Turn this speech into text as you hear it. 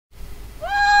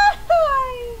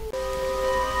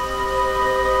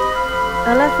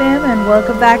Hola fam, and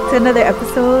welcome back to another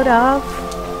episode of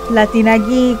Latina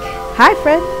Geek. Hi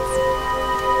friends!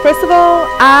 First of all,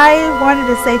 I wanted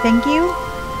to say thank you.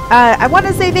 I want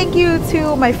to say thank you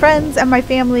to my friends and my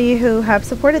family who have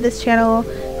supported this channel,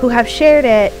 who have shared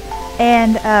it,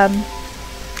 and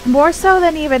more so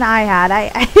than even I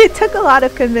had. It took a lot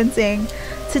of convincing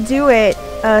to do it,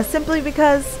 simply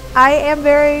because I am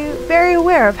very, very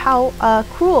aware of how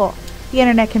cruel the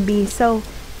internet can be. So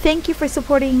thank you for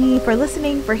supporting me, for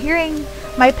listening, for hearing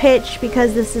my pitch,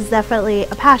 because this is definitely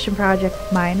a passion project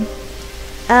of mine.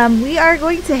 We are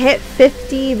going to hit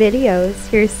 50 videos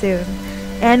here soon,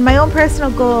 and my own personal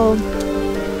goal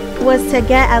was to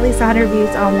get at least 100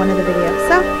 views on one of the videos.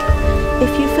 So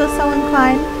if you feel so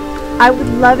inclined, I would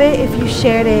love it if you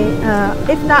shared it,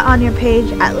 if not on your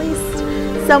page, at least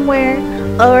somewhere,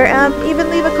 or even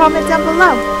leave a comment down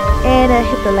below and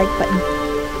hit the like button.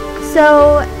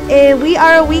 So we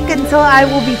are a week until I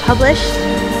will be published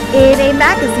in a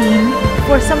magazine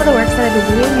for some of the works that I've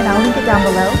been doing, and I'll link it down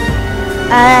below.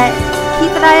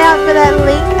 Keep an eye out for that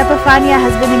link. Epifania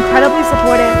has been incredibly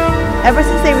supportive ever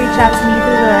since they reached out to me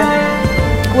through the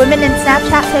Women in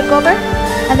Snapchat takeover,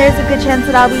 and there's a good chance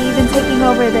that I'll be even taking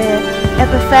over the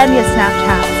Epifania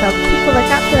Snapchat, so keep a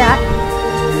lookout for that.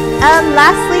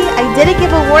 Lastly, I didn't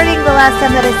give a warning the last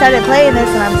time that I started playing this,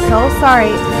 and I'm so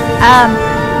sorry.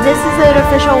 This is an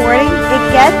official warning. It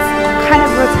gets kind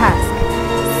of grotesque.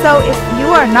 So if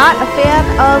you are not a fan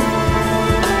of,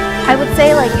 I would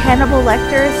say, like Hannibal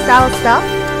Lecter style stuff,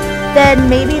 then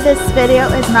maybe this video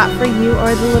is not for you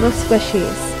or the little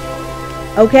squishies.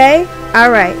 Okay?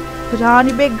 Alright. Put on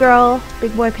your big girl,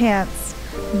 big boy pants.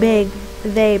 Big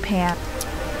they pants.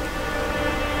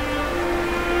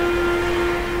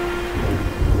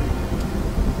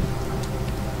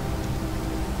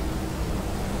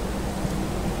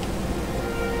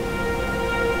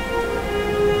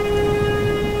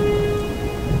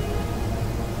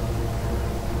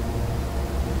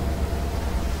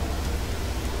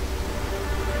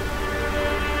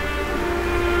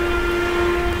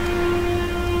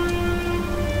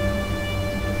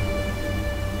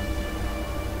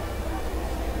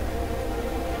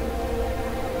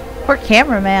 Poor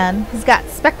cameraman. He's got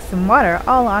specks and water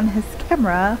all on his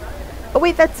camera. Oh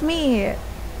wait, that's me.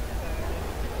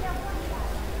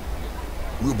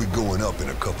 We'll be going up in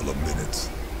a couple of minutes.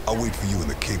 I'll wait for you in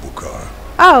the cable car.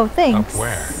 Oh, thanks. Up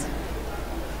where?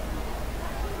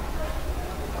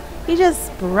 He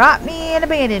just brought me and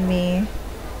abandoned me.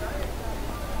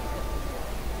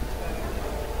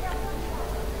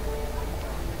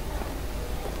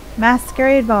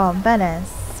 Masquerade Ball, Venice.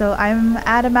 So I'm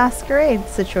at a masquerade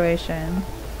situation.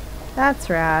 That's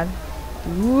rad.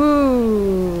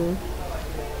 Woo!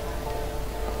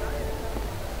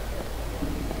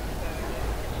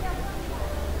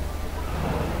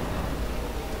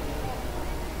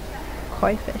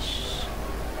 Koi fish.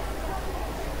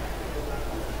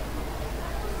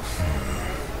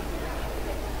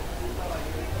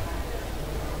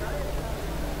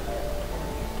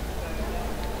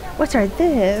 What are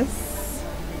this?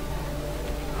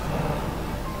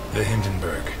 The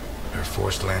Hindenburg. Her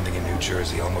forced landing in New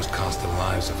Jersey almost cost the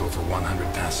lives of over 100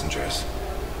 passengers.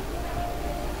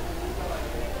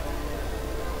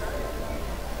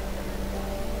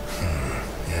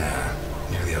 Yeah,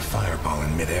 nearly a fireball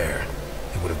in midair.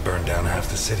 It would have burned down half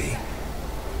the city.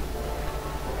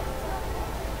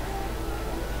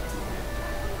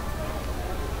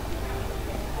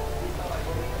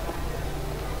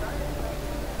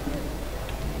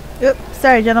 Oops,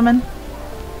 sorry, gentlemen.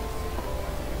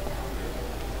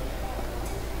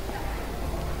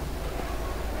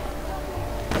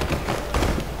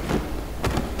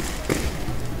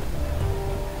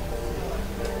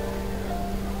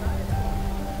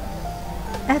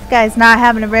 That guy's not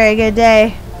having a very good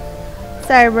day.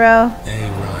 Sorry, bro. A.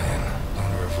 Ryan,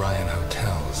 owner of Ryan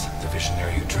Hotels, the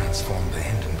visionary who transformed the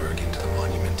Hindenburg into the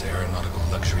monument to aeronautical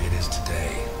luxury it is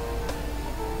today.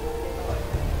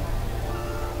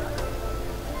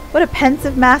 What a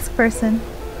pensive mask person.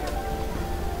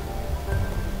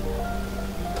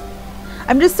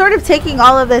 I'm just sort of taking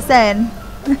all of this in.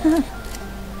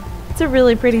 It's a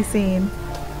really pretty scene.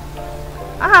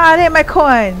 Ah, it ain't my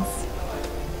coins.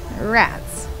 Rats.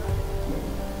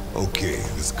 Okay,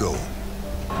 let's go.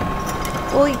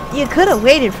 Well, you could have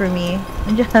waited for me.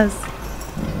 I'm just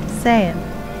saying.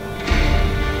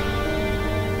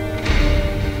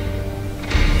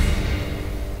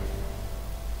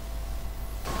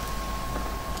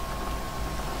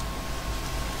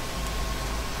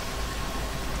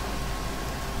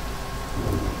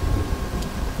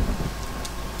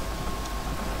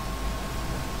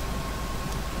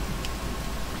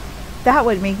 That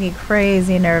would make me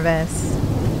crazy nervous.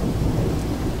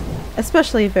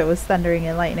 Especially if it was thundering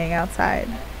and lightning outside.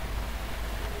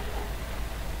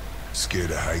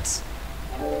 Scared of heights?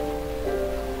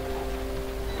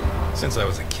 Since I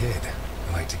was a kid,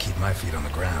 I like to keep my feet on the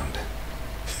ground.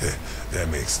 That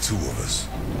makes two of us.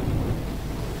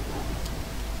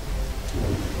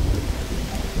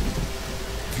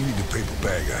 If you need a paper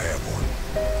bag, I have one.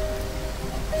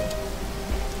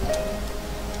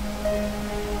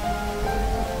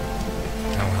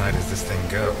 How high does this thing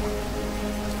go?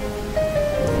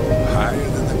 Higher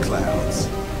than the clouds.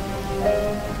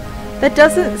 That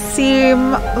doesn't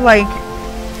seem like...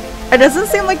 It doesn't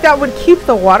seem like that would keep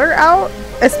the water out,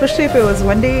 especially if it was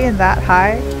windy and that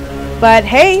high. But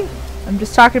hey, I'm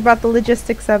just talking about the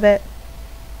logistics of it.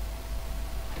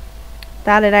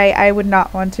 That and I would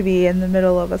not want to be in the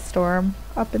middle of a storm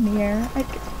up in the air.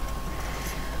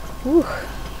 Whew.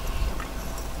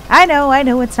 I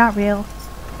know it's not real.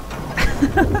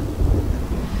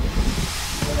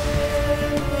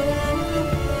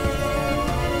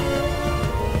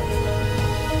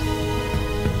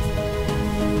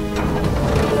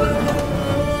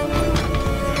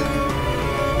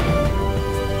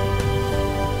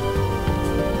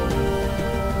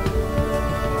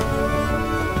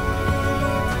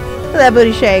 That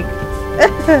booty shake.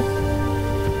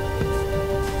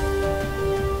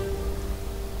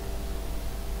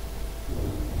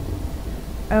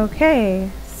 Okay,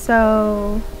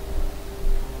 so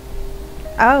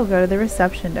I'll go to the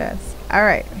reception desk.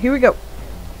 Alright, here we go.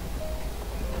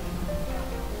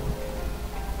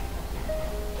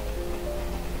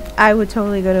 I would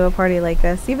totally go to a party like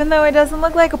this, even though it doesn't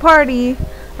look like a party.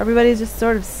 Everybody's just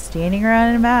sort of standing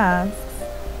around in masks.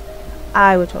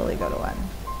 I would totally go to one.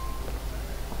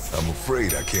 I'm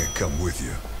afraid I can't come with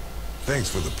you. Thanks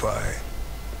for the pie.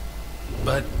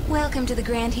 But welcome to the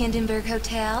Grand Hindenburg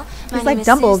Hotel. My He's name like is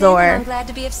Susan, Dumbledore. and I'm glad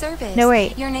to be of service. No,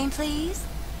 wait. Your name, please?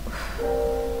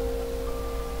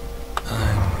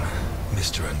 I'm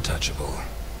Mr. Untouchable.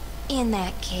 In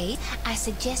that case, I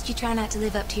suggest you try not to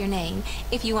live up to your name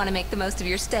if you want to make the most of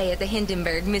your stay at the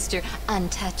Hindenburg, Mr.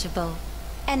 Untouchable.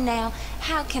 And now,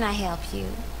 how can I help you?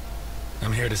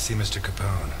 I'm here to see Mr.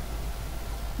 Capone.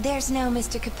 There's no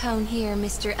Mr. Capone here,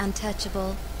 Mr.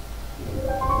 Untouchable.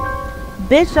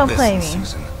 Bitch, don't play me. Listen,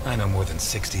 Susan, I know more than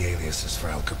 60 aliases for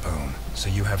Al Capone, so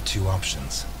you have two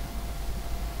options.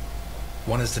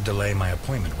 One is to delay my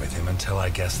appointment with him until I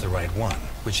guess the right one,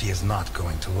 which he is not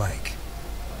going to like.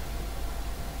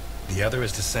 The other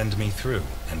is to send me through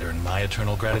and earn my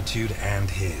eternal gratitude and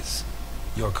his.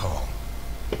 Your call.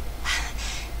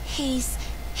 He's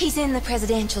in the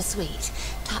presidential suite,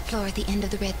 top floor at the end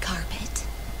of the red carpet.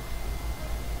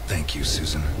 Thank you,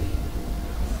 Susan.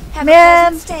 Have a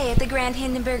pleasant stay at the Grand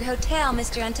Hindenburg Hotel,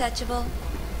 Mr. Untouchable.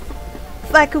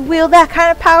 If I could wield that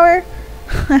kind of power,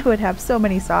 I would have so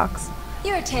many socks.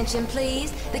 Your attention,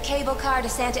 please. The cable car to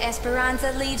Santa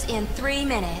Esperanza leaves in 3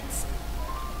 minutes.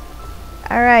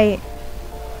 Alright.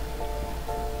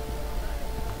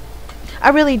 I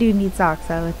really do need socks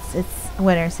though. It's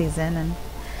winter season and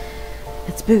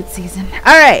it's boot season.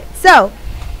 Alright, so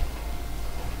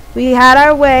we had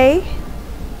our way.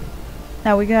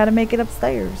 Now we gotta make it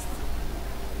upstairs.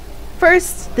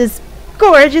 First, this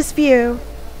gorgeous view.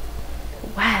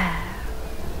 Wow.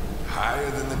 Higher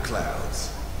than the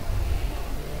clouds.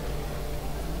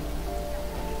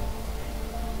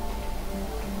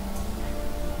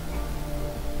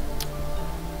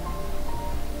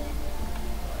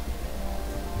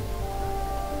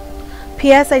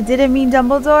 P.S. I didn't mean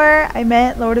Dumbledore. I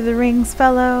meant Lord of the Rings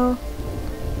fellow.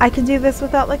 I can do this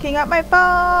without looking at my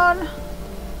phone.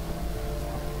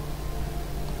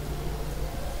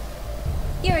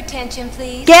 Your attention,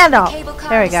 please. Gandalf. The cable car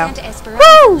There we to go. Santa Esperanza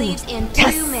Woo! leaves in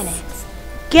Yes! 2 minutes.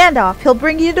 Gandalf. He'll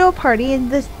bring you to a party and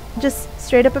just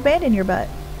straight up abandon your butt.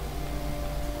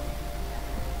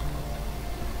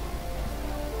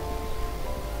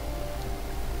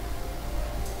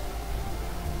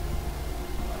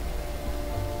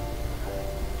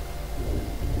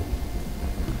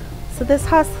 So this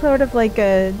has sort of like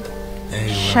a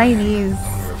Chinese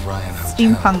Owner of Ryan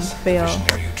steampunk Hotels, feel. The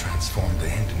visionary who transformed the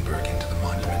Hindenburg into the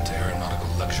monument to aeronautical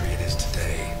luxury it is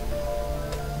today.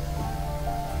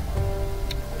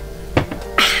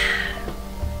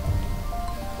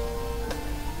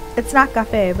 It's not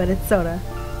cafe, but it's soda.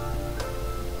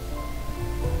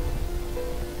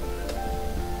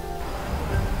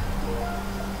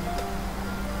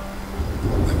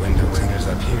 The window cleaners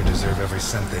up here deserve every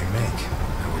cent they make.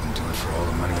 I wouldn't do it for all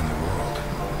the money in the world.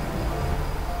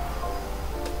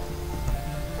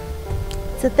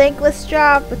 It's a thankless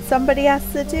job, but somebody has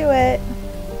to do it.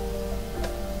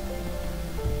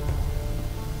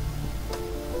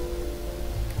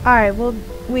 Alright, well,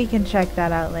 we can check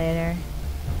that out later.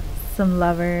 Some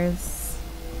lovers.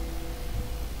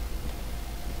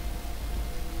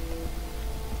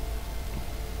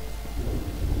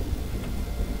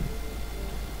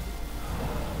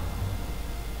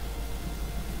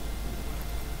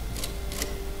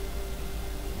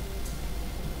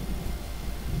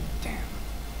 Damn.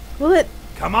 Will it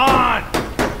Come on!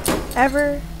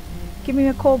 ever give me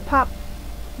a cold pop?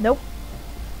 Nope.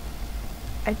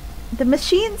 The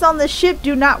machines on the ship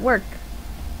do not work.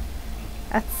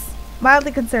 That's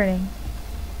mildly concerning.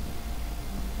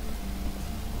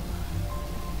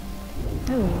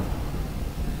 Ooh.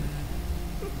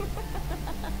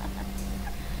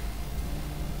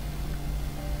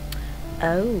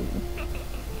 Oh.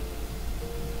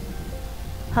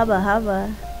 Hubba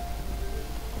hubba.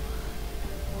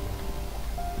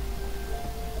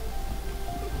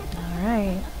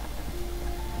 Alright.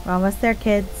 We're almost there,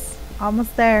 kids.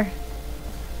 Almost there.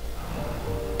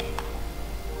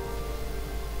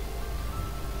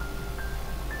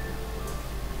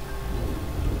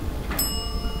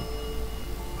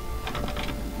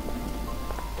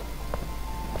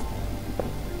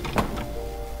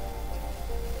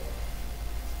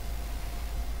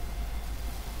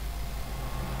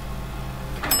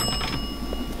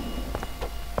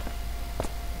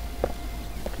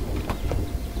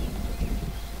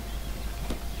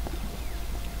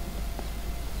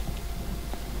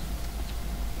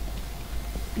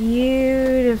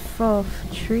 Beautiful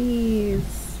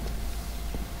trees.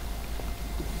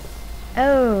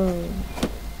 Oh.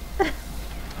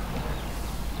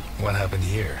 What happened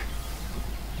here?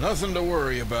 Nothing to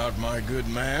worry about, my good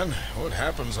man. What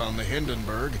happens on the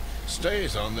Hindenburg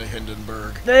stays on the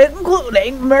Hindenburg.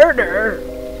 Including murder.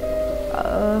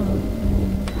 Are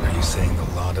you saying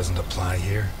the law doesn't apply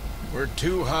here? We're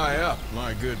too high up,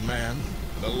 my good man.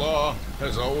 The law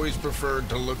has always preferred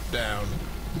to look down.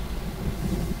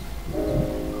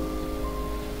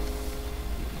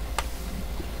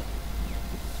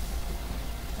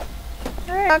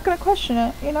 Alright, not gonna question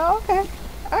it, you know? Okay.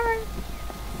 Alright.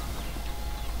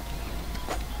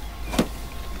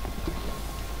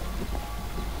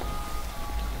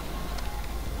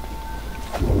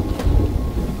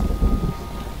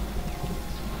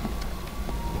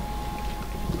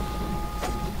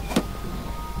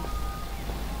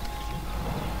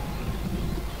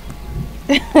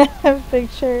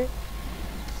 Picture.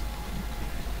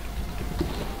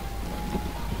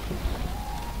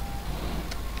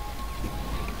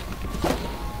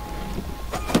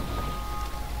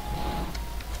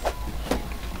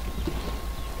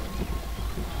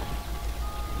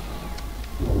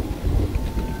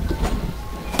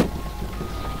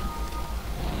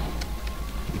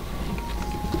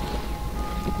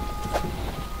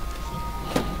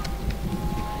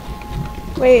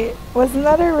 Wait, wasn't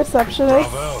that a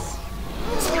receptionist? Bravo!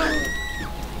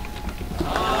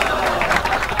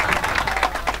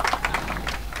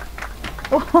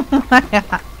 Oh my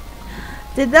god.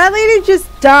 Did that lady just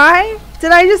die?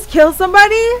 Did I just kill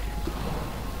somebody?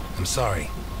 I'm sorry.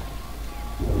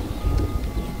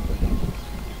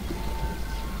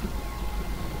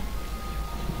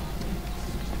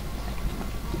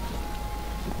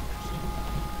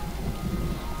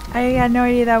 I had no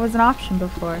idea that was an option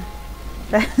before.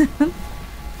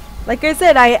 Like I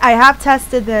said, I have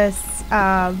tested this,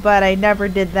 but I never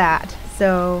did that.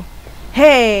 So,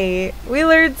 hey, we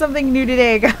learned something new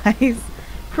today, guys.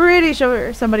 Pretty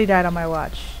sure somebody died on my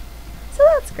watch. So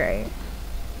that's great.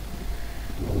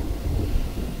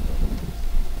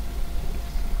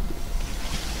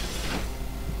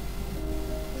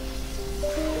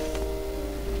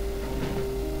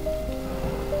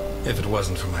 If it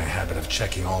wasn't for my habit of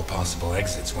checking all possible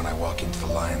exits when I walk into the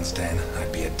lion's den,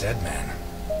 I'd be a dead man.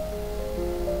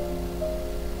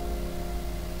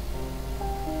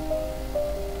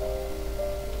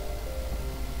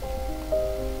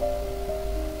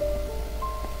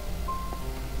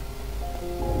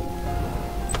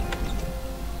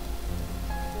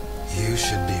 You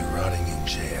should be rotting in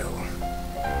jail.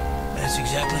 That's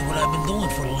exactly what I've been doing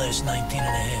for the last 19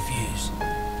 and a half years.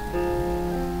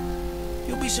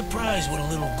 You'll be surprised what a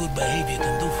little good behavior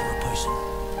can do for a person.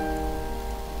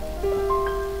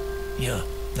 Yeah,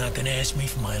 not gonna ask me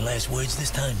for my last words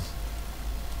this time.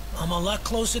 I'm a lot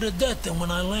closer to death than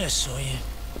when I last saw you.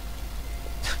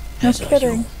 No As are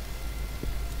kidding.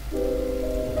 you.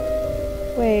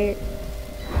 Wait.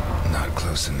 Not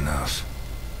close enough.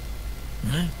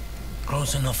 Hmm?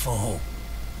 Close enough for who?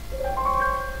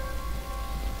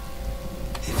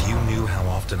 If you knew how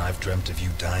often I've dreamt of you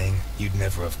dying, you'd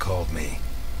never have called me.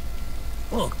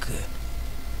 Look,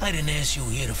 I didn't ask you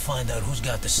here to find out who's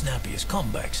got the snappiest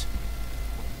comebacks.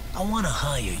 I want to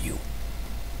hire you.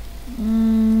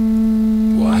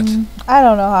 What? I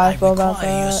don't know how I I feel about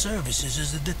require your that. services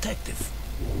as a detective.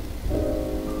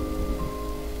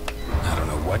 I don't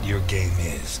know what your game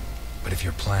is, but if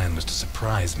your plan was to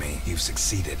surprise me, you've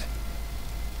succeeded.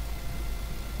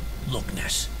 Look,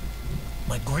 Ness.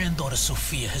 My granddaughter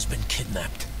Sophia has been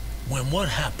kidnapped. When what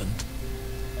happened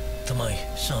to my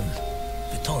son,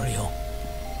 Vittorio,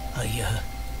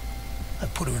 I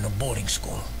put her in a boarding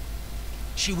school.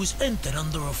 She was entered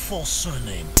under a false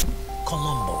surname,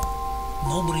 Colombo.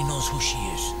 Nobody knows who she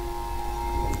is.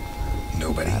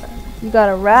 Nobody? You got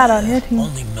a rat on your team.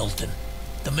 Only Milton,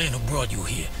 the man who brought you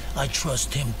here. I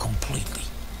trust him completely.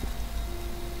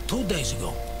 2 days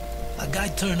ago, a guy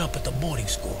turned up at the boarding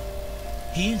school.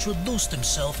 He introduced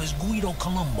himself as Guido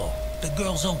Colombo, the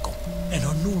girl's uncle, and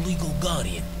her new legal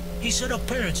guardian. He said her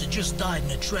parents had just died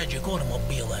in a tragic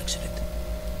automobile accident.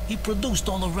 He produced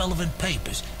all the relevant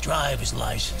papers, driver's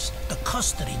license, the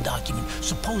custody document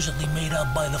supposedly made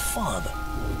out by the father,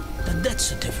 the death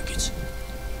certificates.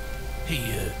 He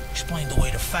explained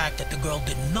away the fact that the girl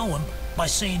didn't know him by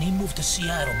saying he moved to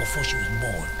Seattle before she was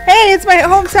born. Hey, it's my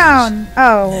hometown.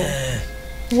 Oh,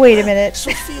 wait a minute.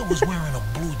 Sophia was wearing a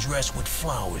blue dress with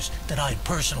flowers that I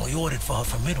personally ordered for her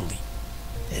from Italy.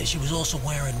 She was also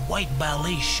wearing white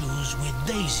ballet shoes with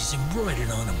daisies embroidered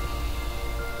on them.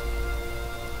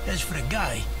 As for the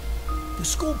guy, the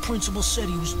school principal said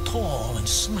he was tall and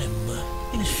slim,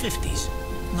 in his 50s,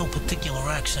 no particular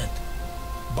accent.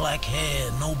 Black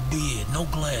hair, no beard, no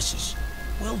glasses.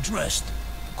 Well dressed.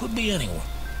 Could be anyone.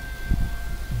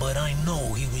 But I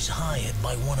know he was hired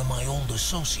by one of my old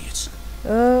associates.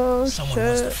 Oh, Someone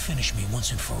wants to shit. finish me once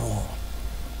and for all.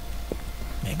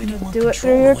 Maybe they want Do it for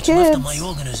control your of what's left of kids. my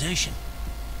organization.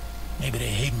 Maybe they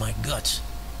hate my guts.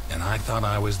 And I thought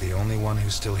I was the only one who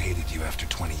still hated you after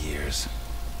 20 years.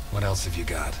 What else have you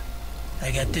got?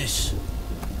 I got this.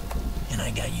 And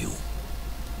I got you.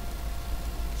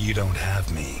 You don't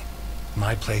have me.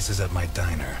 My place is at my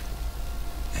diner.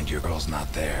 And your girl's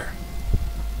not there.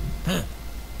 Huh.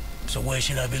 So where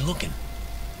should I be looking?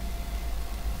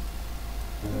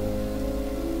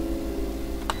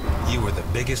 You were the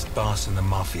biggest boss in the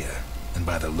Mafia. And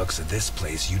by the looks of this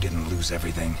place, you didn't lose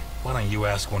everything. Why don't you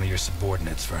ask one of your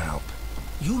subordinates for help?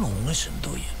 You don't listen,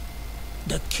 do you?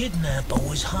 The kidnapper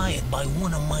was hired by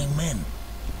one of my men.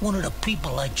 One of the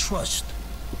people I trust.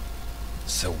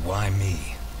 So why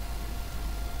me?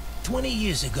 20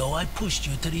 years ago, I pushed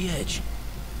you to the edge.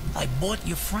 I bought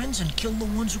your friends and killed the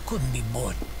ones who couldn't be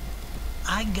bought.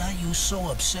 I got you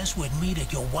so obsessed with me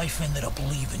that your wife ended up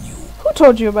leaving you. Who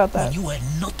told you about that? When you had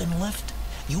nothing left,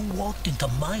 you walked into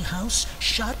my house,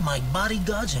 shot my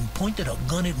bodyguards, and pointed a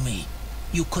gun at me.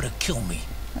 You could have killed me.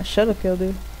 I should have killed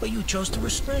you. But you chose to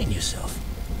restrain yourself.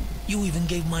 You even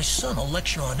gave my son a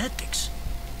lecture on ethics.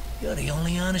 You're the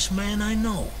only honest man I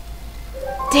know.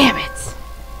 Damn it.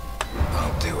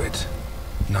 I'll do it.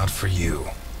 Not for you.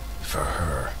 For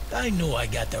her. I knew I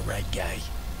got the right guy.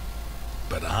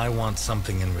 But I want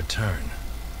something in return.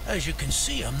 As you can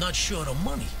see, I'm not short of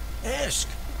money. Ask.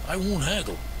 I won't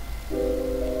haggle.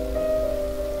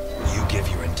 You give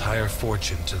your entire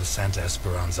fortune to the Santa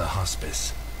Esperanza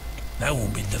Hospice. That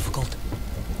won't be difficult.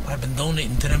 I've been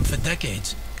donating to them for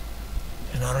decades.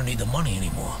 And I don't need the money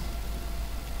anymore.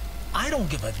 I don't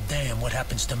give a damn what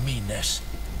happens to me, Ness.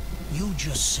 You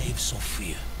just save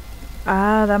Sophia.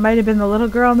 Ah, that might have been the little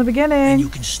girl in the And beginning. you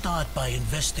can start by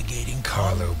investigating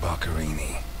Carlo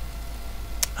Boccarini.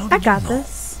 How I did got you know?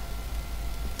 this.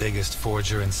 Biggest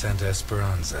forger in Santa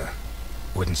Esperanza.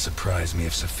 Wouldn't surprise me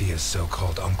if Sophia's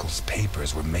so-called uncle's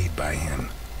papers were made by him.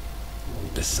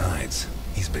 Besides,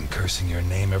 he's been cursing your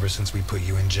name ever since we put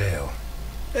you in jail.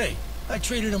 Hey, I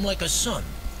treated him like a son.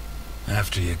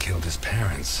 After you killed his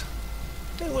parents.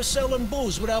 They were selling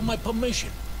booze without my permission.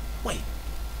 Wait,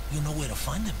 you know where to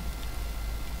find them?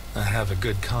 I have a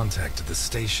good contact at the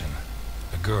station.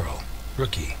 A girl.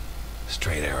 Rookie.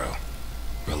 Straight arrow.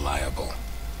 Reliable.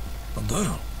 A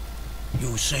girl?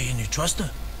 You saying you trust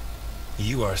her?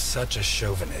 You are such a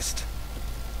chauvinist.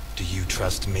 Do you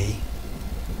trust me?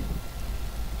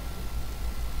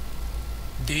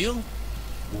 Deal?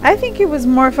 I think he was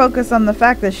more focused on the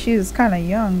fact that she was kind of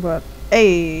young, but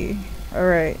hey,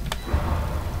 alright.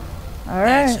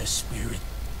 That's Alright. a spirit.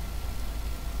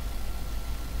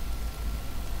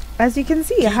 As you can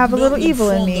see, I Keep have a little Milton evil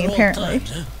in informed me, at all apparently.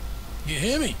 times, huh? You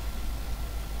hear me?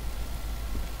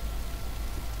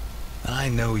 I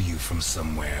know you from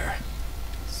somewhere.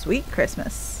 Sweet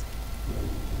Christmas.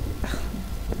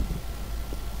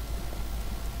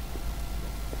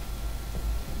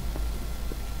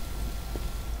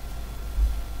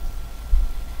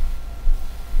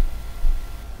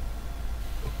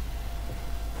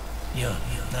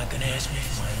 Not gonna ask me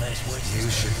for my last words? You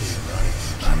should be right.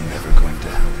 I'm never going to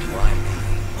help you. Why me?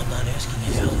 I'm not asking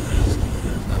you to help me.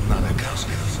 I'm not a cop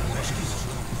anymore.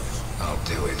 I'll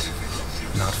do it.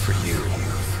 Not for you.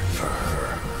 For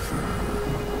her.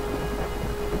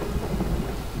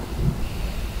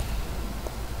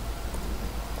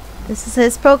 This is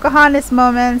his Pocahontas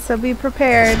moment, so be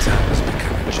prepared. This town has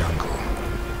become a jungle.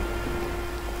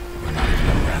 Where not even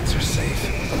the rats are safe.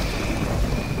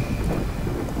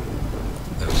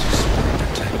 Those who swore to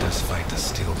protect us fight to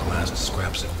steal the last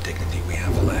scraps of dignity we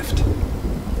have left.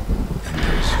 And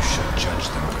those who should judge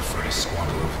them prefer to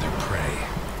squabble over their prey.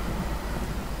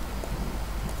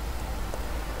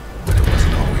 But it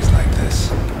wasn't always like this.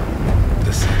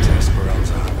 The Santa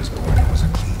Esperanza I was born in was a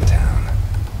clean town.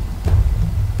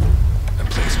 A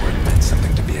place where it meant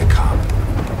something to be a cop.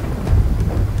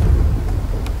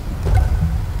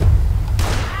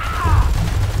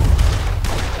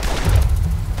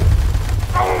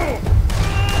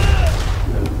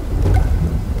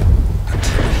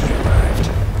 Until he arrived.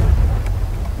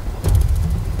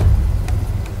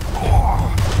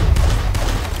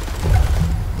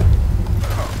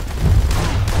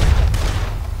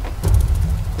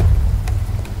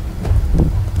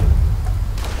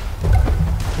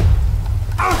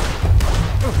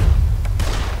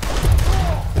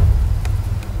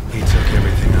 He took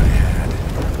everything I had,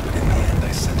 but in the end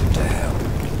I sent him to hell.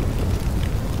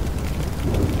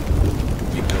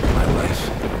 Rebuilt my life,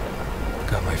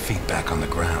 got my feet back on the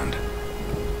ground.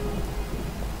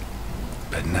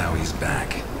 But now he's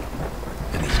back,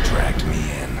 and he's dragged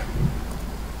me in.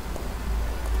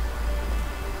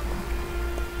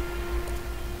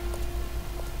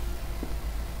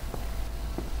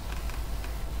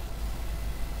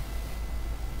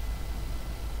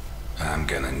 I'm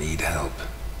gonna need help.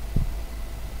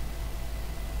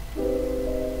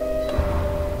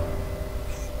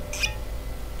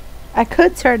 I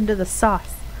could turn to the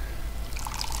sauce,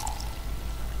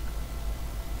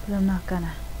 but I'm not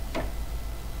gonna.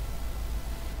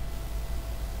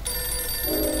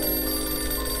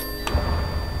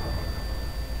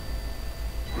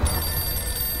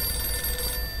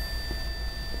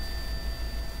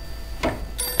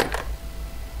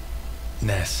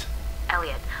 Ness,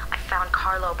 Elliot, I found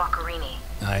Carlo Boccarini.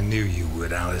 I knew you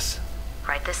would, Alice.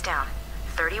 Write this down.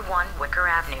 31 Wicker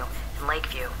Avenue in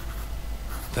Lakeview.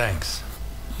 Thanks.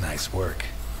 Nice work.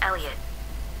 Elliot,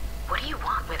 what do you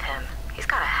want with him? He's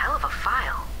got a hell of a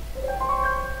file.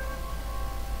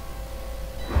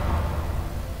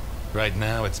 Right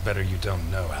now, it's better you don't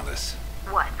know, Alice.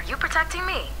 What, are you protecting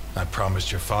me? I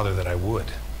promised your father that I would.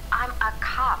 I'm a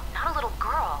cop, not a little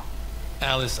girl.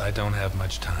 Alice, I don't have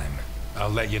much time. I'll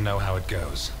let you know how it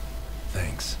goes.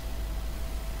 Thanks.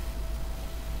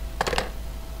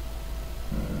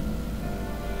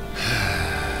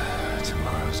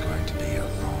 Tomorrow's going to be a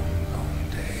long, long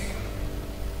day.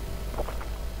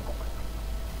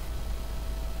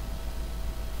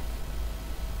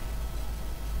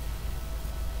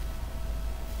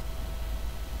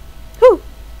 Whew.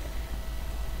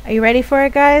 Are you ready for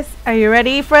it, guys? Are you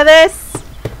ready for this?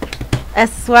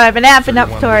 That's what I've been amping up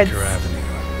 31 towards. Wicker Avenue.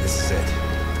 This is it.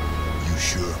 You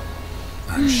sure?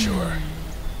 I'm sure.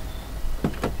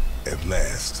 At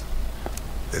last.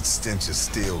 That stench of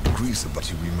stale grease about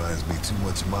you reminds me too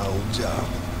much of my old job.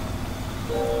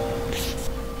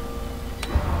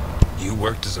 You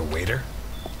worked as a waiter?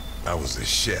 I was a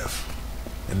chef.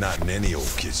 And not in any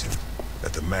old kitchen.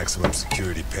 At the maximum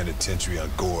security penitentiary on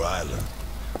Gore Island.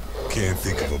 Can't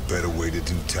think of a better way to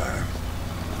do time.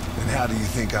 And how do you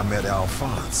think I met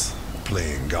Alphonse?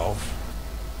 Playing golf?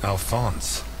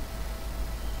 Alphonse.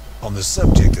 On the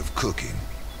subject of cooking,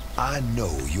 I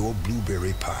know your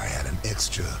blueberry pie had an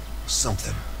extra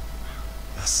something.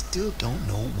 I still don't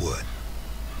know what.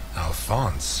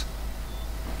 Alphonse?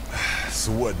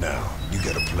 So what now? You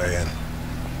got a plan?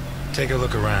 Take a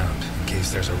look around, in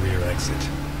case there's a rear exit.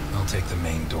 I'll take the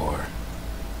main door.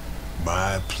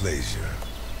 My pleasure.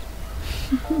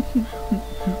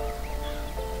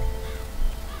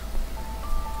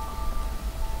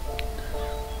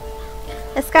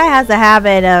 This guy has a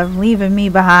habit of leaving me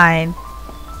behind.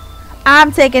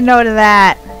 I'm taking note of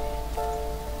that.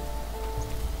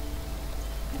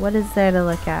 What is there to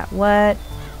look at? What?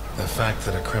 The fact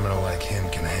that a criminal like him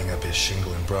can hang up his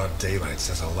shingle in broad daylight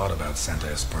says a lot about Santa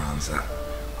Esperanza.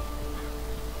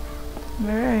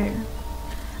 Alright.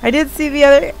 I did see the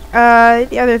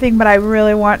other thing, but I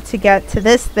really want to get to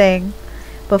this thing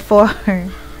before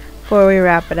we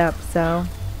wrap it up, so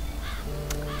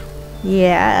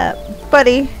yeah,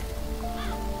 buddy.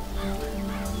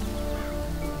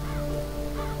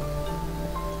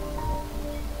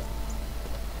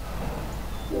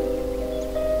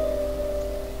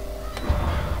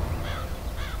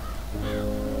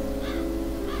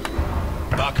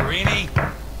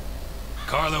 Boccarini?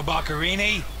 Carlo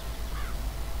Boccarini?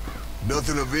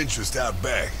 Nothing of interest out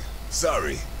back.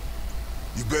 Sorry.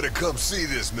 You better come see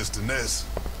this, Mr. Ness.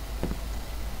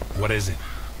 What is it?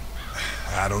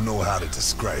 I don't know how to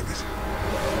describe it.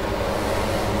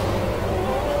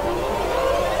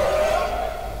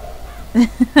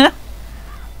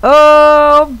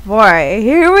 Oh boy,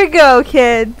 here we go,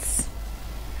 kids.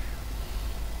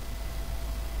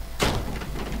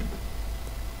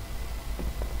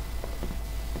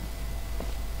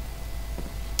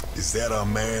 Is that our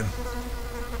man?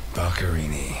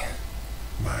 Boccarini.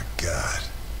 My God.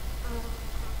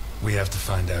 We have to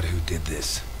find out who did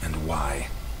this and why.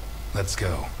 Let's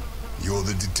go. You're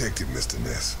the detective, Mr.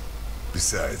 Ness.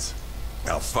 Besides,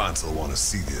 Alfonso will want to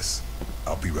see this.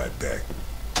 I'll be right back.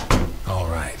 All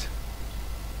right.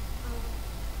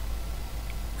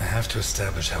 I have to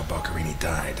establish how Boccarini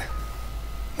died.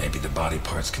 Maybe the body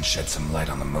parts can shed some light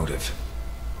on the motive.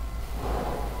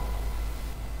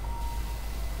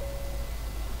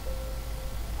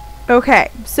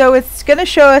 Okay, so it's gonna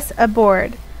show us a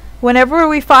board. Whenever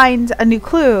we find a new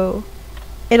clue,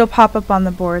 it'll pop up on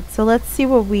the board. So let's see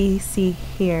what we see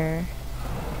here.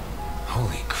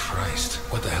 Holy Christ,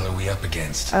 what the hell are we up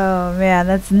against? Oh man,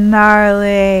 that's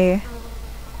gnarly.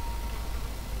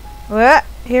 What?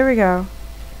 Here we go.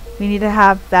 We need to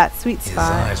have that sweet His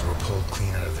spot. eyes were pulled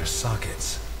clean out of their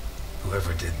sockets.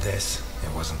 Whoever did this,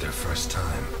 it wasn't their first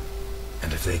time.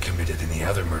 And if they committed any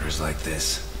other murders like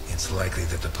this, it's likely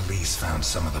that the police found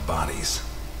some of the bodies.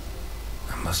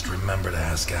 I must remember to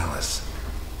ask Alice.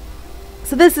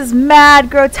 So this is mad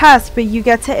grotesque, but you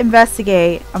get to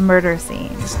investigate a murder scene.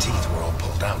 His teeth were all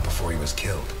pulled out before he was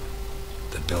killed.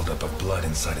 The buildup of blood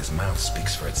inside his mouth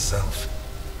speaks for itself.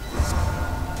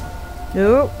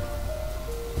 Nope.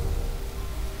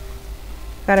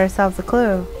 Got ourselves a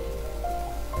clue.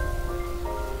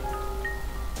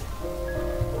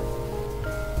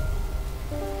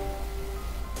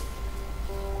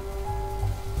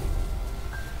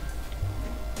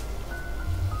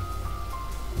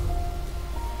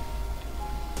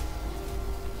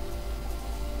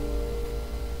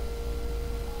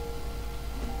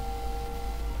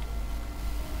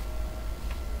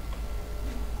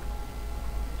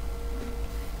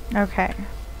 Okay.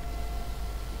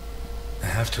 I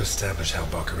have to establish how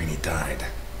Boccarini died.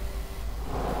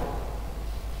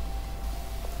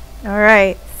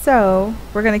 Alright, so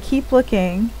we're gonna keep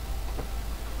looking.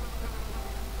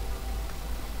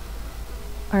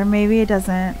 Or maybe it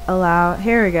doesn't allow.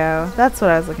 Here we go. That's what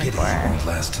I was looking Pity for. it won't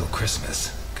last till Christmas,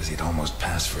 because he'd almost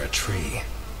passed for a tree.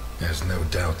 There's no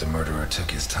doubt the murderer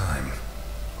took his time.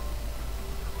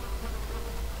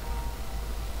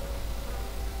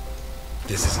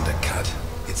 This isn't a cut,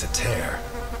 it's a tear.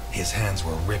 His hands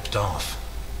were ripped off.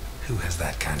 Who has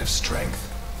that kind of strength?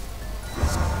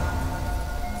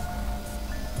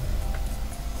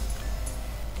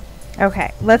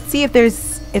 Okay, let's see if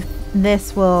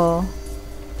this will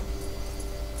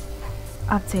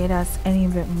update us any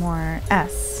bit more.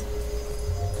 S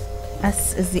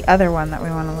is the other one that we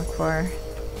want to look for.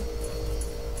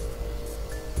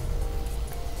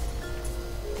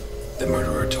 The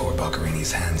murderer tore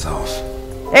Boccarini's hands off.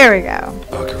 There we go.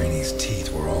 Boccarini's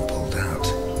teeth were all pulled out.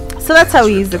 So that's how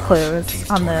we use Hands the ripped off, clues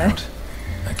teeth on torn the. out.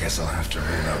 I guess I'll have to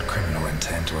rule out criminal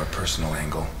intent or a personal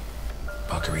angle.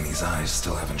 Boccarini's eyes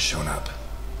still haven't shown up.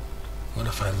 What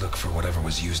if I look for whatever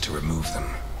was used to remove them?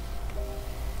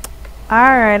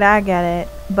 Alright, I get it.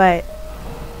 But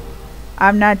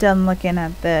I'm not done looking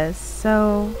at this.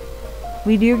 So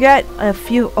we do get a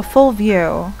full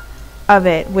view of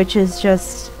it, which is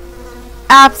just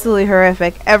absolutely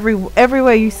horrific. Every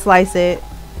way you slice it,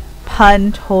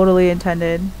 pun totally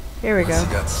intended. Here we What's go.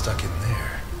 he got stuck in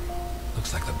there?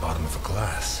 Looks like the bottom of a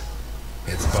glass.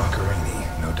 It's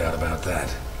Boccarini, no doubt about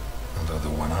that. Although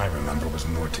the one I remember was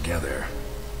more together.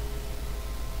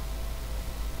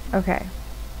 Okay.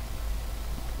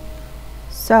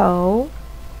 So,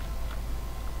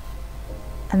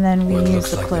 and then we What use looks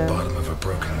the like clue. the bottom of a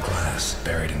broken glass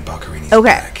buried in Boccarini's Okay.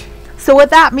 back. So what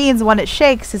that means when it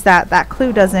shakes is that that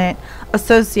clue doesn't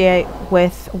associate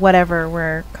with whatever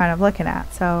we're kind of looking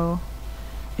at. So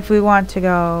if we want to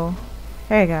go,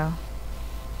 there you go,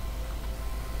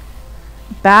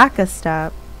 back a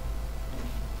step.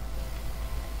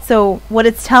 So what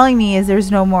it's telling me is there's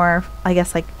no more, I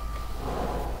guess, like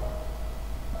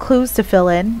clues to fill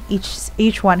in.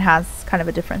 Each one has kind of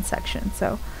a different section.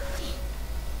 So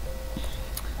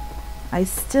I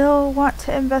still want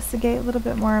to investigate a little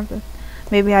bit more of the.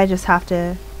 Maybe I just have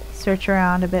to search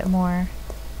around a bit more.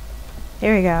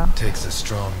 Here we go. Takes a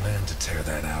strong man to tear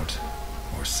that out.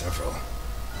 Or several.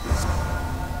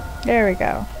 There we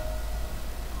go.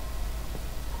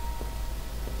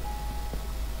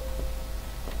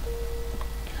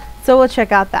 So we'll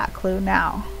check out that clue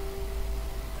now.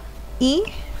 E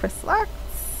for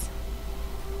selects.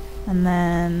 And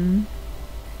then...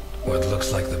 What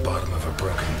looks like the bottom of a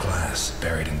broken glass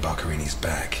buried in Boccarini's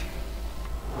back.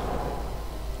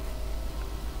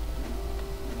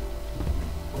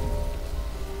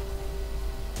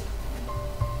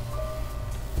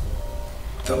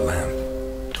 The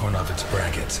lamp, torn off its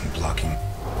brackets and blocking.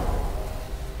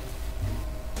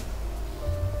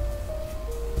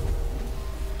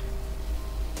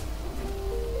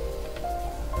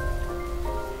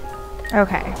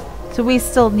 Okay, so we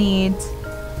still need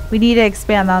to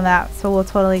expand on that, so we'll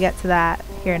totally get to that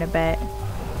here in a bit.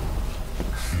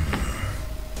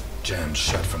 Jammed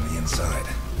shut from the inside.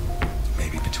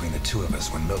 Maybe between the two of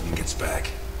us when Milton gets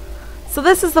back. So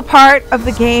this is the part of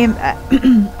the game that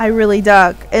I really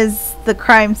dug, is the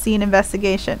crime scene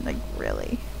investigation. Like,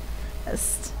 really,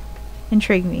 just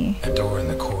intrigued me. A door in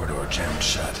the corridor jammed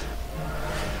shut.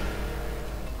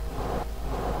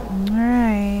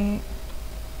 Alright.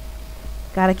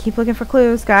 Gotta keep looking for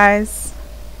clues, guys.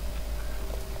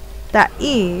 That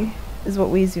E is what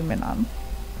we zoom in on.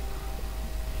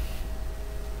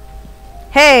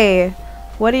 Hey!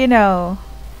 What do you know?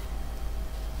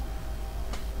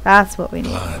 That's what we need.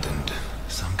 Blood and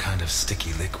some kind of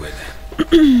sticky liquid.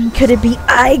 Could it be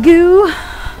eye goo?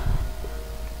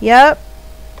 Yep.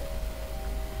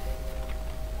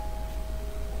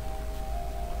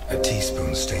 A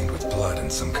teaspoon stained with blood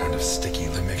and some kind of sticky.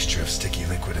 The mixture of sticky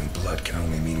liquid and blood can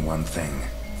only mean one thing.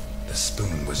 The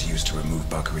spoon was used to remove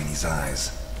Boccarini's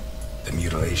eyes. The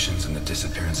mutilations and the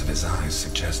disappearance of his eyes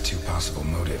suggest two possible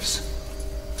motives.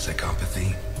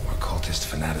 Psychopathy or cultist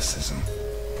fanaticism.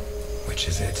 Which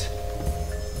is it?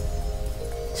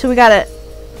 So we got it.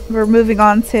 We're moving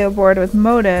on to a board with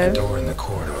motive. A door in the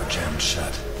corridor jammed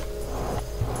shut.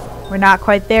 We're not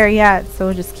quite there yet, so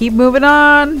we'll just keep moving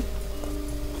on.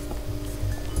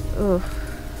 Oof.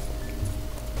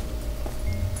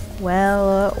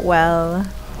 Well.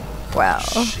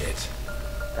 Shit.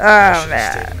 Oh, I should have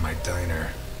man. stayed in my diner.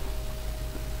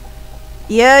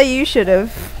 Yeah, you should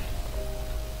have.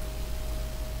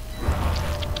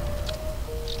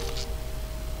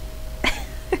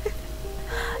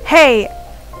 Hey,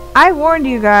 I warned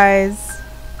you guys.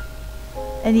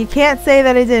 And you can't say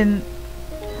that I didn't.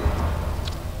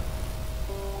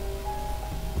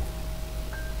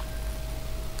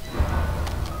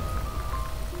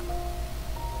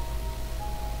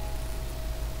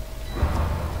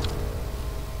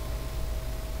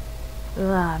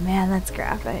 Oh man, that's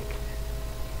graphic.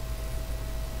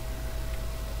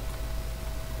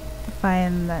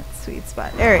 Find that sweet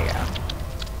spot. There we go.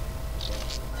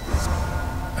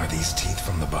 Are these teeth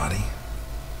from the body?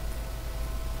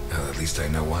 Well, at least I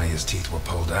know why his teeth were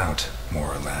pulled out, more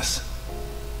or less.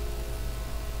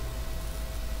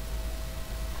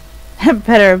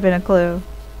 Better have been a clue.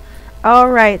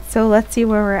 Alright, so let's see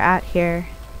where we're at here.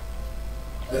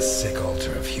 A sick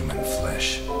altar of human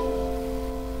flesh.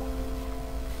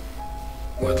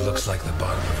 What looks like the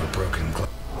bottom of a broken glass.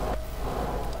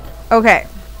 Okay.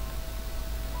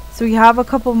 So we have a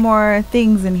couple more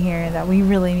things in here that we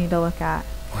really need to look at.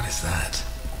 What is that?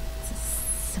 It's a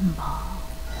symbol.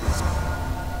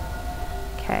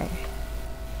 Okay.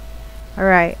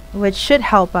 Alright, which should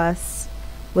help us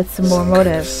with some more motive.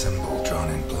 Kind of symbol drawn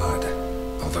in blood.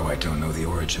 Although I don't know the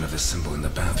origin of the symbol in the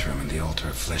bathroom and the altar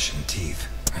of flesh and teeth,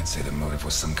 I'd say the motive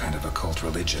was some kind of occult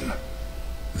religion.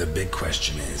 The big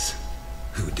question is,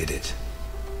 who did it?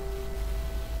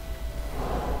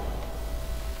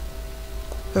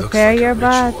 Prepare your Looks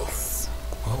like a ritual. butts.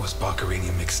 What was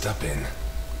Boccarini mixed up in?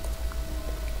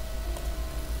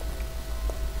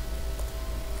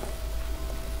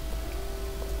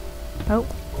 Oh.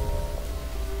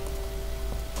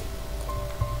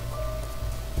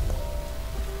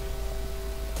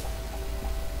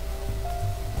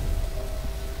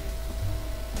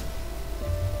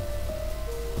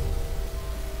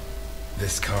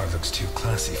 This car looks too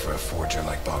classy for a forger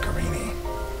like Boccarini.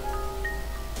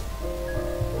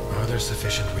 Are there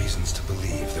sufficient reasons to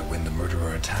believe that when the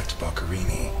murderer attacked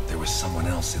Boccarini, there was someone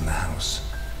else in the house?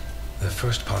 The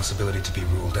first possibility to be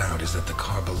ruled out is that the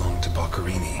car belonged to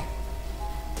Boccarini.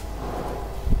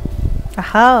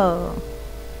 Oh.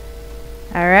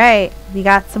 Alright, we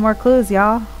got some more clues,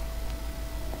 y'all.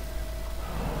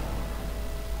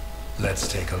 Let's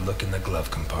take a look in the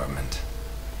glove compartment.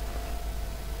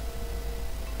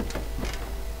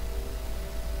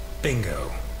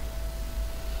 Bingo.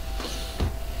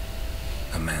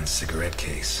 A man's cigarette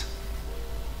case.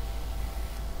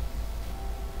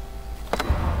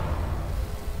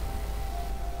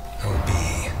 OB.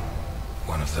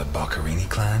 One of the Boccarini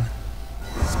clan?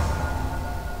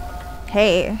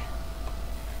 Hey,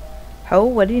 Oh,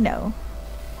 what do you know?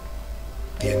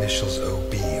 The initials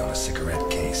OB on a cigarette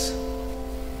case.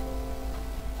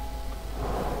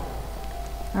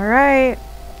 Alright.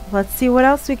 Let's see what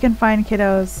else we can find,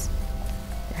 kiddos.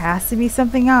 There has to be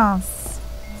something else.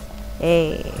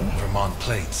 Hey. Vermont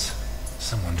plates.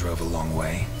 Someone drove a long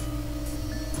way.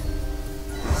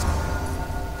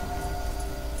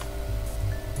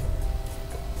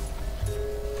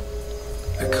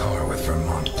 A car with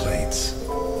Vermont plates.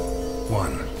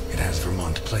 1, it has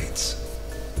Vermont plates.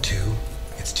 2,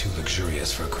 it's too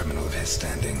luxurious for a criminal of his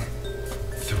standing.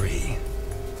 3,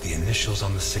 the initials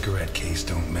on the cigarette case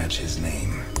don't match his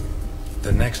name.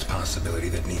 The next possibility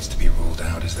that needs to be ruled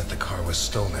out is that the car was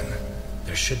stolen.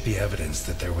 There should be evidence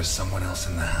that there was someone else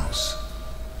in the house.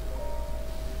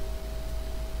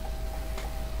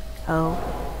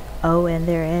 Oh, and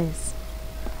there is.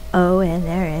 Oh, and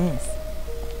there is.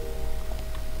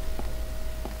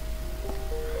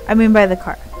 I mean by the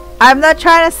car. I'm not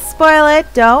trying to spoil it,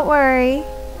 don't worry.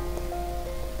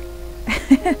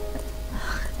 It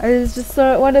was just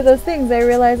sort of one of those things. I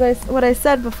realized what I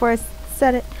said before I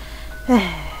said it.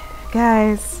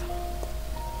 Guys.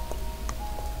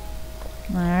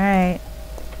 Alright.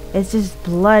 It's just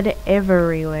blood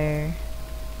everywhere.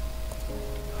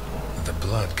 The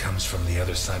blood comes from the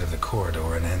other side of the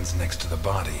corridor and ends next to the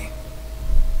body.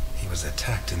 He was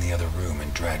attacked in the other room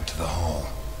and dragged to the hall.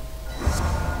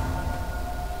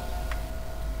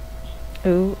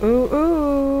 Ooh, ooh,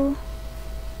 ooh.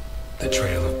 The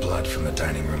trail of blood from the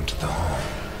dining room to the hall.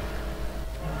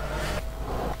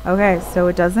 Okay, so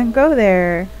it doesn't go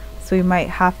there. So we might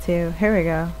have to. Here we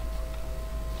go.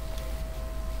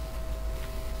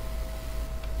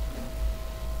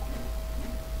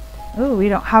 Ooh, we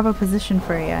don't have a position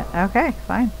for it yet. Okay,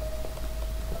 fine.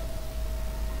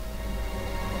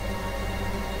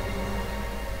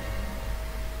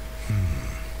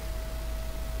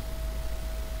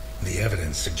 The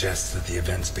evidence suggests that the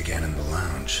events began in the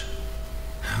lounge.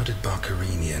 How did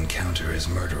Boccarini encounter his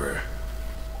murderer?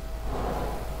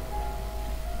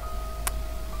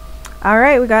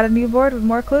 Alright, we got a new board with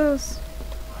more clues.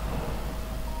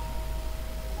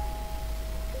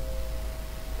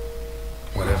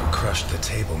 Whatever crushed the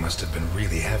table must have been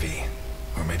really heavy.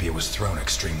 Or maybe it was thrown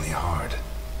extremely hard.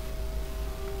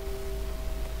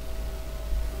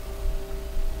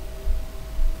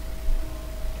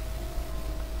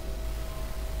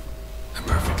 A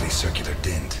perfectly circular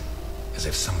dint, as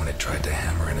if someone had tried to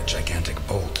hammer in a gigantic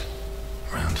bolt,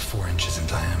 around 4 inches in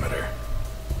diameter.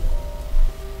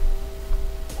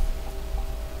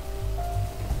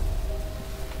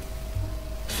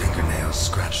 Fingernails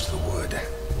scratched the wood.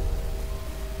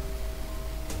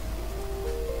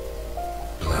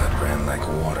 Blood ran like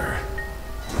water.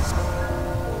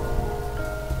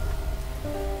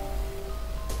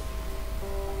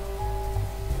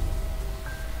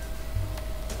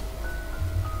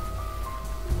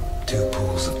 Two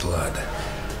pools of blood,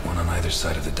 one on either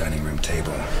side of the dining room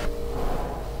table.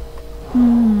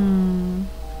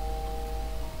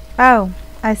 Oh,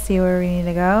 I see where we need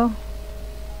to go.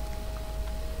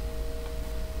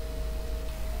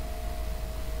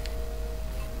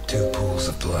 Two pools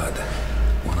of blood,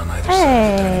 one on either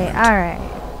side of the dining room. Alright.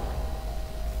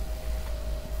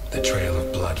 The trail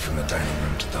of blood from the dining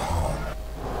room to the hall.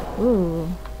 Ooh.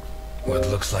 What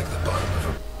looks like the bottom of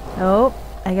a... Oh,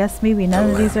 I guess maybe none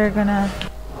of these are gonna...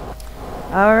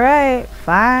 Alright,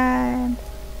 fine.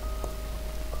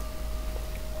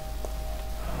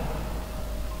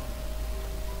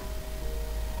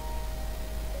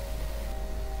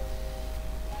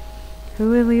 Who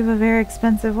would leave a very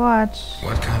expensive watch?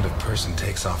 What kind of person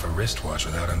takes off a wristwatch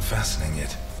without unfastening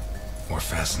it? Or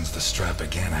fastens the strap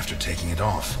again after taking it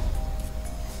off?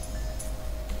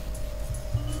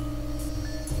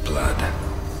 Blood.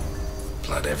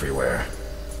 Blood everywhere.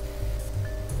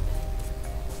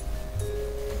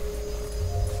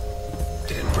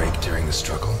 Did it break during the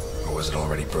struggle, or was it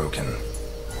already broken?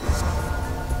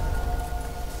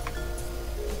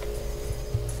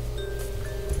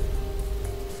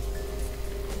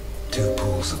 Two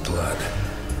pools of blood,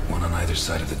 one on either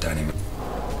side of the dining room.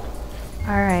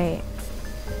 Alright.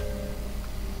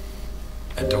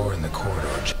 A door in the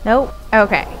corridor. Nope.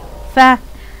 Okay.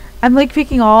 I'm like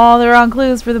picking all the wrong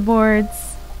clues for the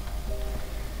boards.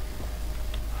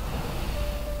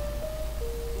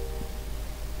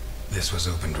 This was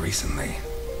opened recently.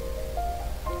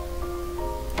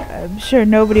 I'm sure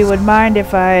nobody would mind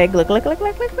if I click.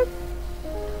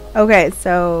 Okay,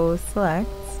 so select.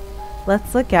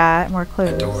 Let's look at more clues.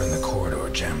 A door in the corridor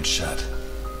jammed shut.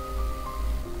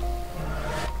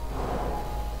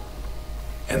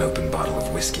 An open bottle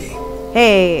of whiskey.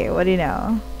 Hey, what do you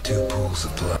know? Two pools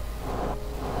of blood.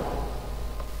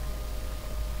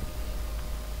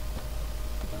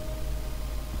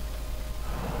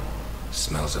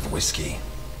 whiskey.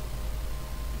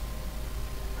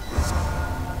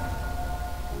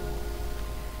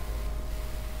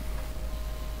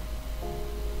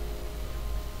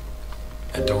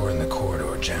 A door in the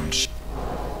corridor jammed shut.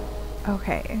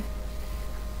 Okay.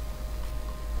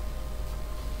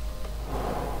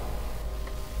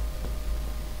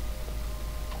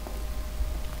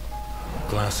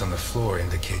 Glass on the floor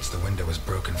indicates the window was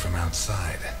broken from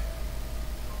outside.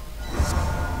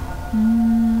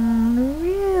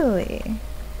 Really?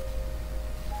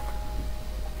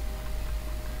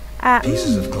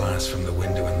 Pieces of glass from the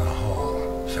window in the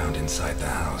hall found inside the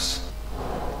house.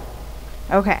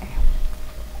 Okay.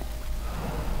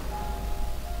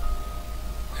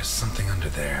 There's something under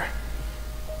there.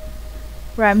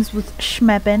 Rhymes with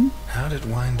schmeppin. How'd it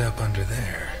wind up under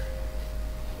there?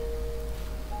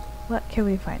 What can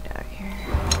we find out here?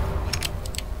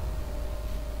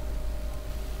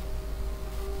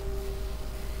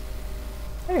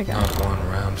 There we go. Not one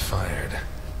round fired.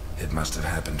 It must have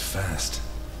happened fast.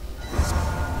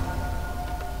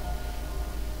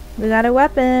 We got a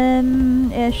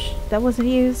weapon-ish that wasn't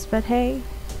used, but hey.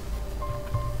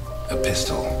 A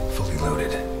pistol, fully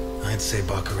loaded. I'd say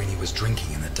Boccherini was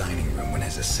drinking in the dining room when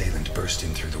his assailant burst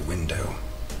in through the window.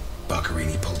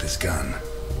 Boccherini pulled his gun,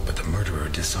 but the murderer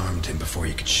disarmed him before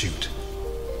he could shoot.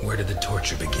 Where did the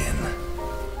torture begin?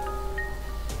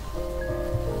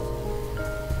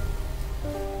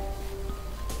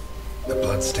 A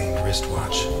blood-stained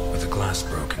wristwatch with a glass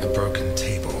broken. A broken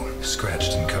table,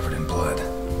 scratched and covered in blood.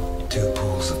 2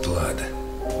 pools of blood,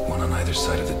 one on either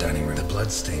side of the dining room. The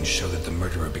bloodstains show that the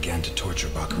murderer began to torture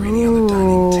Boccherini on the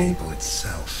dining table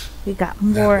itself. We got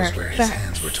more. That was where his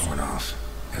hands were torn off.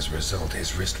 As a result,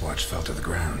 his wristwatch fell to the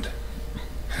ground.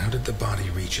 How did the body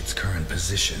reach its current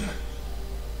position?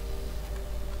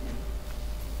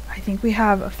 I think we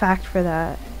have a fact for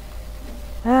that.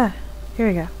 Here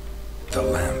we go. The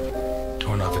lamp,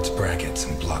 torn off its brackets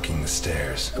and blocking the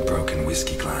stairs. A broken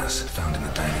whiskey glass found in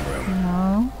the dining room.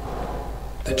 No.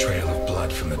 The trail of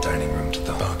blood from the dining room to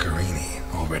the Boccherini,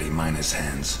 already minus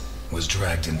hands, was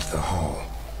dragged into the hall,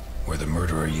 where the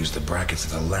murderer used the brackets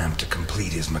of the lamp to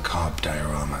complete his macabre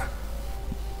diorama.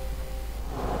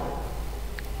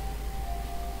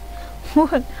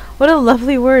 What a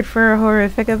lovely word for a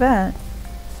horrific event.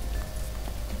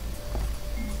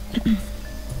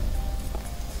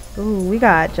 Ooh, we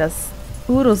got just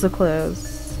oodles of clothes.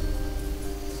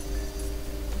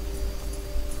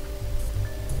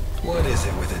 What is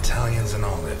it with Italians and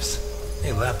olives?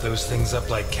 They lap those things up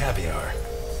like caviar.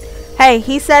 Hey,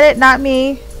 he said it, not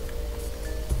me.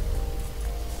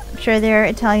 I'm sure there are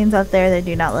Italians out there that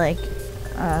do not like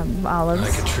olives.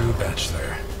 Like a true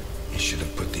bachelor, he should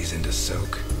have put these into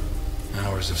soak.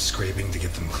 Hours of scraping to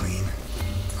get them clean.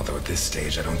 Although at this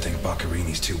stage, I don't think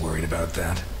Boccherini's too worried about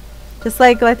that. Just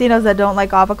like Latinos that don't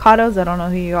like avocados, I don't know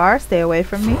who you are. Stay away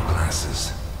from me. 4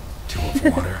 glasses. 2 of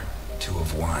water, 2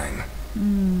 of wine.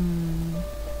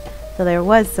 So there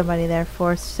was somebody there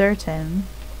for certain.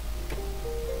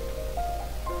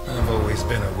 I've always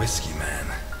been a whiskey man,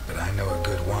 but I know a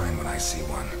good wine when I see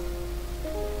one.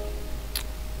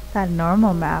 That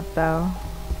normal map, though.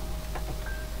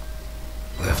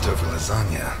 Leftover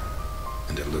lasagna,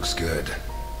 and it looks good.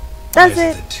 Does Why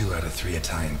is it? That 2 out of 3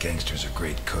 Italian gangsters are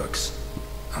great cooks.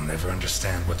 I'll never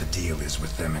understand what the deal is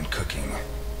with them in cooking.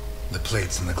 The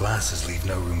plates and the glasses leave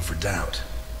no room for doubt.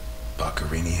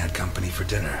 Boccherini had company for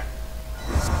dinner.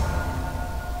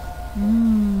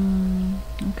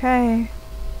 Okay.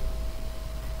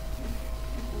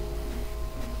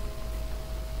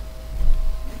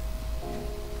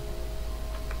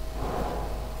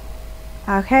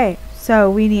 Okay,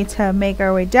 so we need to make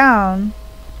our way down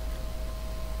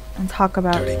and talk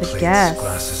about Dirty the plates, guests.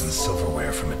 glasses, and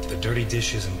silverware from it. The dirty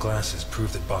dishes and glasses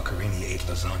prove that Boccherini ate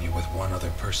lasagna with one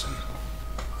other person.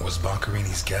 Was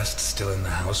Boccherini's guest still in the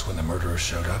house when the murderer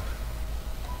showed up?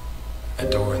 A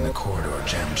door in the corridor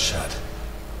jammed shut.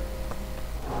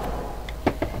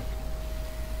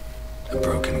 A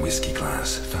broken whiskey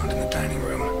glass found in the dining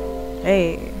room.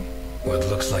 Hey. What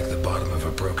looks like the bottom of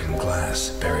a broken glass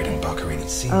buried in Boccherini. It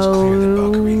seems clear that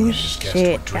Boccherini and his guest were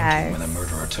shit, drinking when the guys.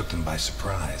 murderer took them by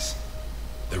surprise.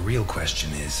 The real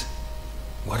question is,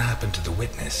 what happened to the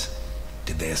witness?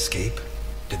 Did they escape?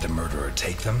 Did the murderer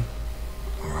take them?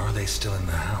 Or are they still in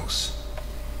the house?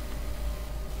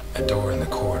 A door in the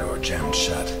corridor jammed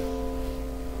shut.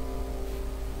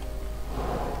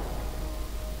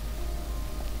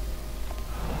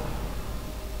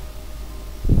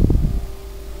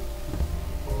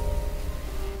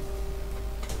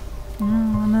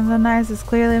 One of the knives is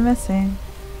clearly missing.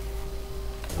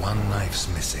 One knife's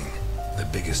missing, the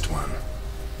biggest one.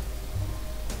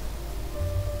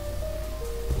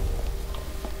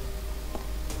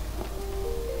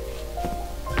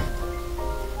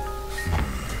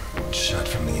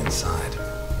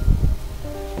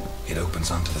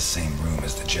 opens onto the same room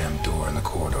as the jammed door in the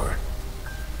corridor.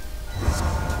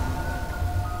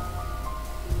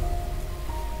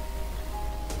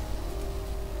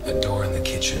 A door in the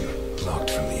kitchen,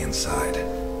 locked from the inside.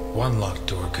 One locked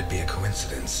door could be a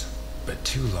coincidence, but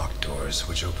two locked doors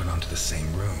which open onto the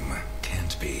same room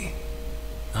can't be.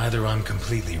 Either I'm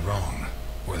completely wrong,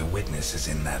 or the witness is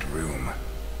in that room.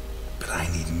 But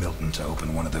I need Milton to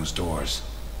open one of those doors.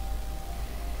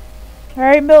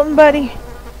 Alright, Milton, buddy.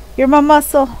 You're my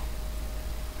muscle.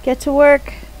 Get to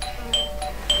work.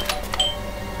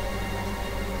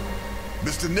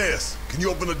 Mr. Ness, can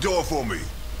you open the door for me?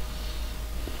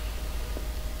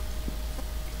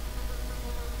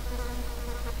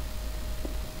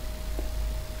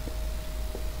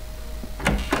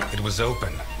 It was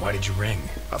open. Why did you ring?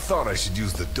 I thought I should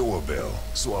use the doorbell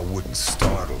so I wouldn't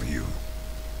startle you.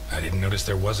 I didn't notice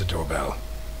there was a doorbell.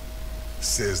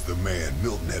 Says the man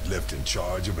Milton had left in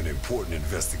charge of an important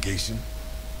investigation.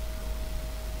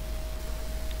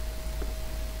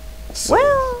 So,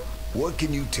 Well, what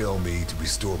can you tell me to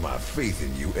restore my faith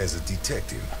in you as a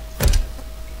detective?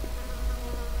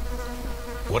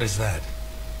 What is that?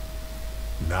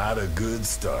 Not a good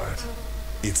start.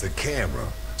 It's a camera,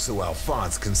 so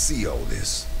Alphonse can see all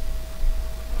this.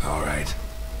 All right.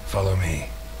 Follow me.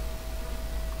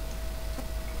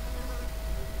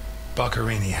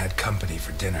 Boccarini had company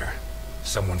for dinner.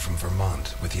 Someone from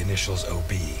Vermont with the initials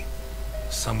OB.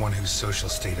 Someone whose social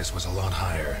status was a lot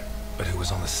higher, but who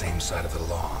was on the same side of the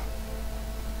law.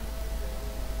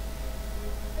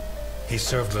 He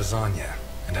served lasagna,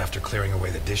 and after clearing away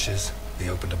the dishes, they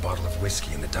opened a bottle of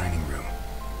whiskey in the dining room.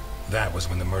 That was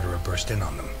when the murderer burst in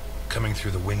on them, coming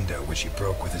through the window which he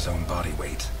broke with his own body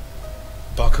weight.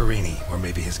 Boccarini, or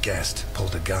maybe his guest,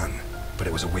 pulled a gun, but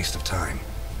it was a waste of time.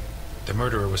 The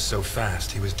murderer was so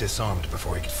fast he was disarmed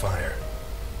before he could fire.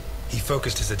 He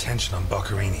focused his attention on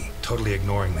Boccarini, totally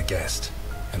ignoring the guest,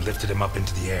 and lifted him up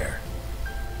into the air.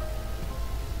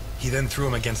 He then threw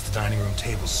him against the dining room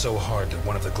table so hard that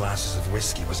one of the glasses of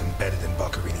whiskey was embedded in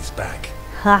Boccarini's back.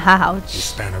 He ouch.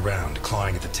 span around,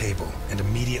 clawing at the table, and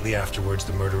immediately afterwards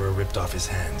the murderer ripped off his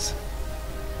hands.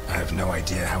 I have no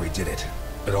idea how he did it,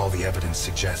 but all the evidence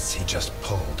suggests he just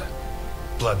pulled.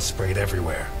 Blood sprayed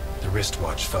everywhere. The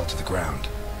wristwatch fell to the ground.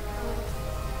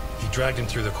 He dragged him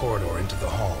through the corridor into the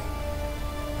hall.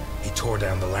 He tore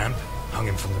down the lamp, hung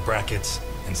him from the brackets,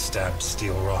 and stabbed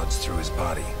steel rods through his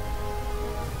body.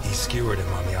 He skewered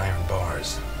him on the iron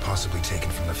bars, possibly taken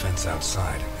from the fence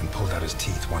outside, and pulled out his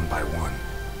teeth one by one.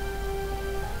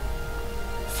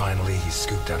 Finally, he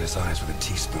scooped out his eyes with a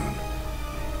teaspoon.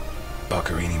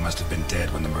 Boccarini must have been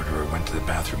dead when the murderer went to the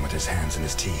bathroom with his hands in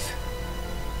his teeth.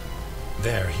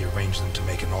 There, he arranged them to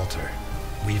make an altar,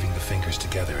 weaving the fingers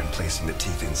together and placing the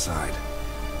teeth inside.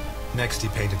 Next, he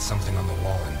painted something on the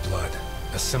wall in blood,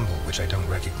 a symbol which I don't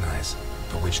recognize,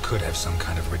 but which could have some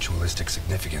kind of ritualistic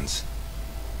significance.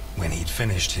 When he'd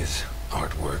finished his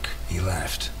artwork, he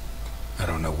left. I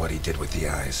don't know what he did with the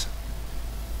eyes.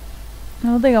 I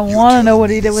don't think I You want to know telling what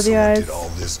me he did that with the someone eyes. did all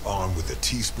this armed with a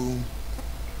teaspoon?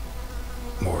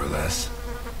 More or less.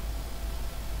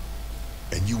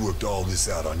 And you worked all this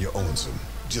out on your own,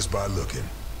 just by looking?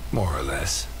 More or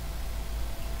less.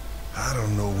 I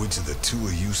don't know which of the two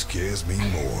of you scares me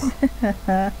more.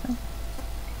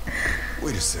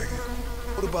 Wait a second.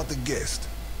 What about the guest?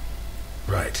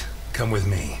 Right. Come with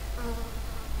me.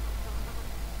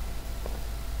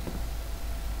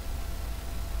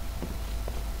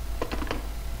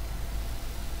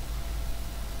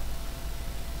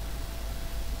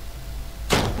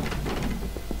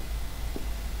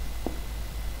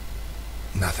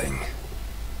 Nothing.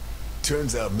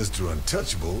 Turns out Mr.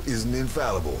 Untouchable isn't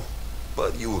infallible,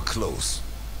 but you were close.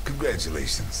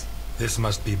 Congratulations. This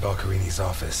must be Boccarini's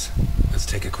office. Let's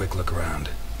take a quick look around.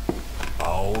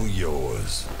 All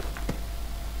yours.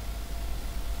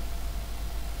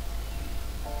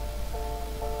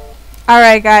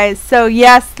 Alright guys, so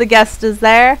yes, the guest is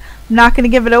there. I'm not going to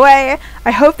give it away.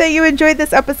 I hope that you enjoyed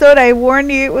this episode. I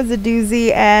warned you it was a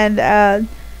doozy, and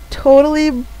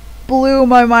totally blew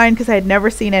my mind because I had never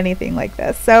seen anything like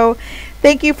this. So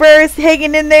thank you for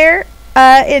hanging in there.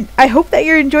 And I hope that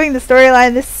you're enjoying the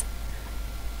storyline.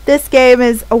 This game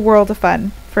is a world of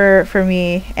fun for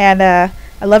me, and I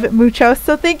love it mucho.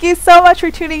 So thank you so much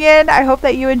for tuning in. I hope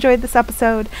that you enjoyed this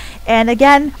episode. And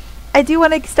again, I do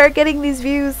want to start getting these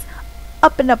views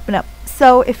up and up and up.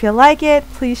 So if you like it,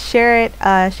 please share it.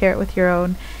 Share it with your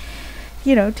own,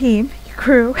 team, your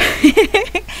crew.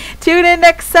 Tune in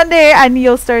next Sunday, and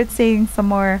you'll start seeing some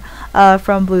more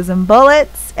from Blues and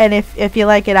Bullets. And if you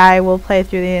like it, I will play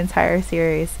through the entire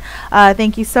series.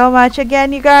 Thank you so much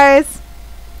again, you guys.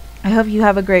 I hope you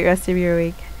have a great rest of your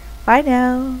week. Bye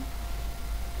now.